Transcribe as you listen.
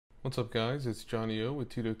What's up guys, it's Johnnie O with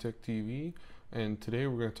Tito Tech TV, and today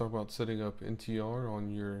we're going to talk about setting up NTR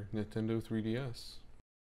on your Nintendo 3DS.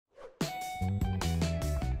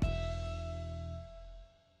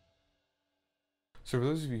 So for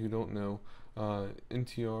those of you who don't know,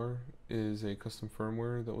 NTR is a custom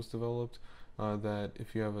firmware that was developed that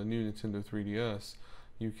if you have a new Nintendo 3DS,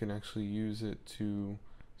 you can actually use it to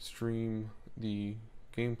stream the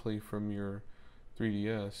gameplay from your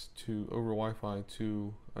 3DS over Wi-Fi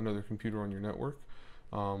to another computer on your network.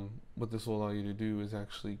 What this will allow you to do is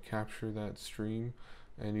actually capture that stream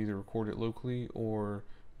and either record it locally or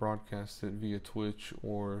broadcast it via Twitch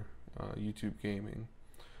or YouTube gaming.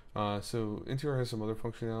 So NTR has some other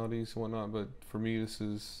functionalities and whatnot, but for me this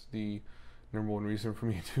is the number one reason for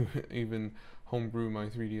me to even homebrew my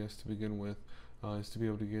 3DS to begin with, is to be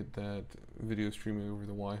able to get that video streaming over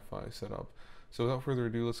the Wi-Fi setup. So without further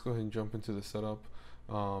ado, let's go ahead and jump into the setup.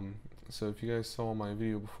 So if you guys saw my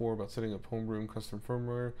video before about setting up homebrew custom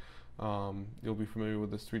firmware, you'll be familiar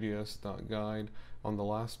with this 3ds.guide. On the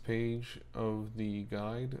last page of the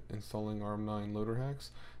guide, installing ARM9 loader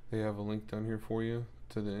hacks, they have a link down here for you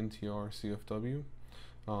to the NTR CFW.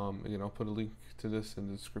 Again, I'll put a link to this in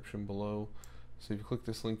the description below. So if you click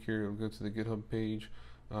this link here, it'll go to the GitHub page.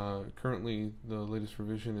 Currently, the latest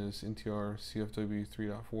revision is NTR CFW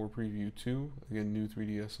 3.4 Preview 2, again, new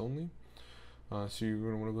 3DS only. So you're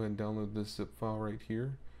going to want to go ahead and download this zip file right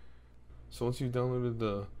here. So once you've downloaded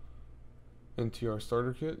the NTR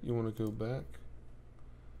starter kit, you want to go back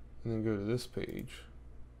and then go to this page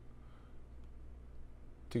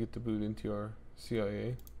to get the boot NTR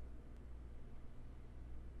CIA.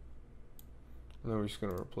 And then we're just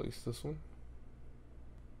going to replace this one.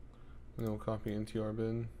 And then we'll copy NTR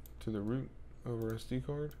bin to the root over SD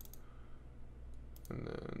card. And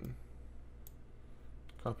then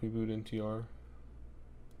copy boot NTR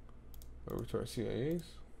over to our CIAs.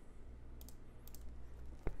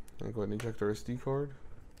 And go ahead and eject our SD card.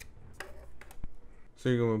 So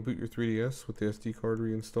you're going to boot your 3DS with the SD card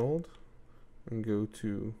reinstalled and go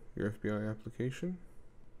to your FBI application.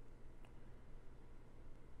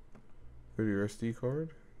 Go to your SD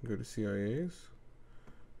card, go to CIAs,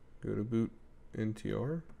 go to boot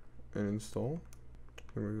NTR and install.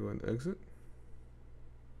 Then we're going to exit.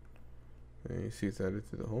 And you see it's added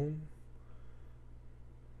to the home.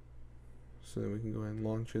 So then we can go ahead and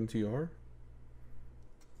launch NTR.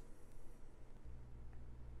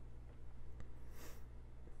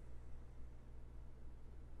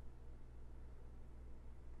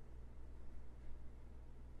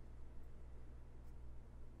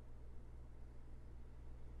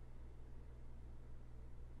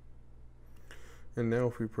 And now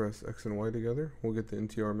if we press X and Y together, we'll get the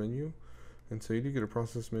NTR menu. And so you do get a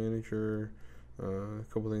process manager, a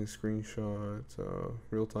couple things, screenshots,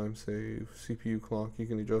 real-time save, CPU clock you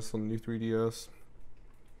can adjust on the new 3DS.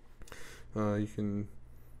 You can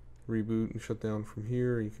reboot and shut down from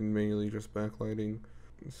here. You can manually adjust backlighting.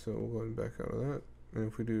 So we'll go ahead and back out of that. And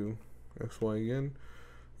if we do X, Y again,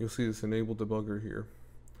 you'll see this enable debugger here.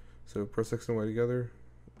 So press X and Y together,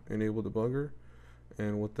 enable debugger.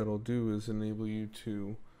 And what that'll do is enable you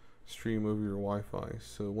to stream over your Wi-Fi.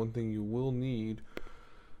 So one thing you will need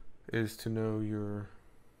is to know your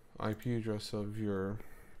IP address of your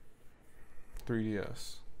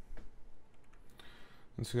 3DS.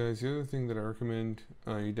 And so guys, the other thing that I recommend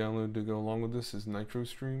you download to go along with this is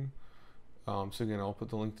NitroStream. So again, I'll put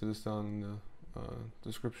the link to this down in the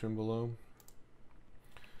description below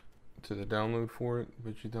to the download for it.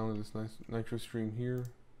 But you download this NitroStream here.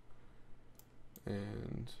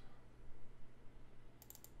 And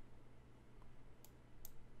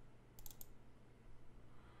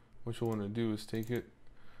what you'll want to do is take it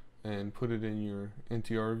and put it in your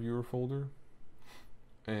NTR viewer folder.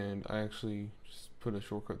 And I actually just put a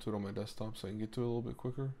shortcut to it on my desktop so I can get to it a little bit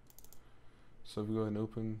quicker. So if you go ahead and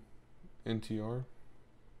open NTR,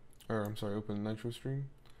 or I'm sorry, open NitroStream,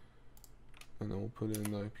 and then we'll put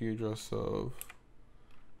in the IP address of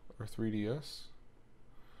our 3DS.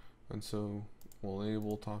 And so we'll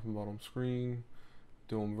enable top and bottom screen,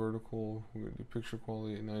 do them vertical. We're going to do picture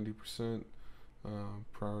quality at 90%,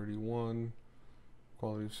 priority 1,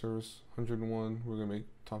 quality of service 101. We're going to make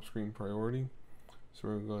top screen priority. So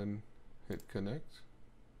we're going to go ahead and hit connect.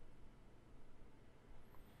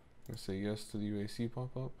 I'm going to say yes to the UAC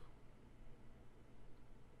pop-up.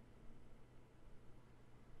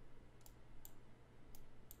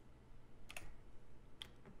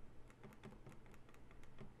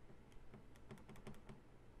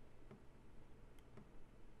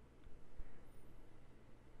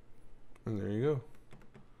 And there you go.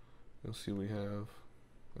 You'll see we have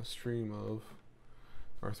a stream of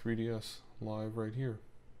our 3DS live right here.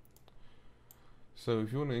 So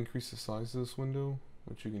if you want to increase the size of this window,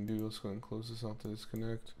 what you can do, let's go ahead and close this out to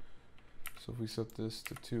disconnect. So if we set this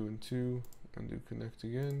to 2 and 2 and do connect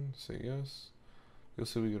again, say yes, you'll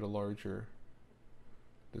see we get a larger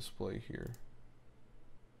display here.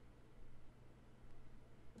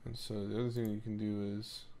 And so the other thing you can do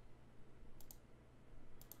is,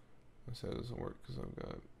 I said it doesn't work because I've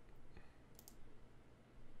got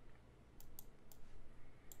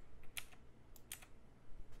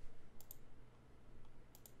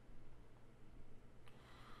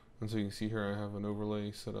and so you can see here I have an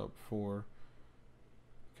overlay set up for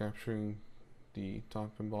capturing the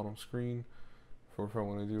top and bottom screen for if I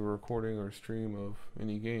want to do a recording or a stream of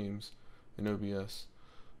any games in OBS.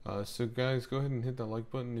 So guys, go ahead and hit that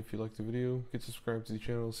like button if you liked the video. Get subscribed to the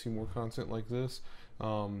channel to see more content like this.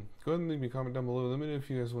 Go ahead and leave me a comment down below. Let me know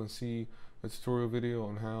if you guys want to see a tutorial video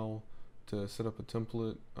on how to set up a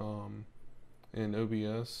template in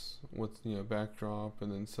OBS with backdrop,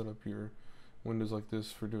 and then set up your windows like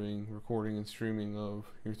this for doing recording and streaming of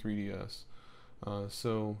your 3DS.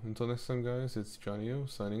 So until next time guys, it's Johnnie O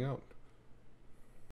signing out.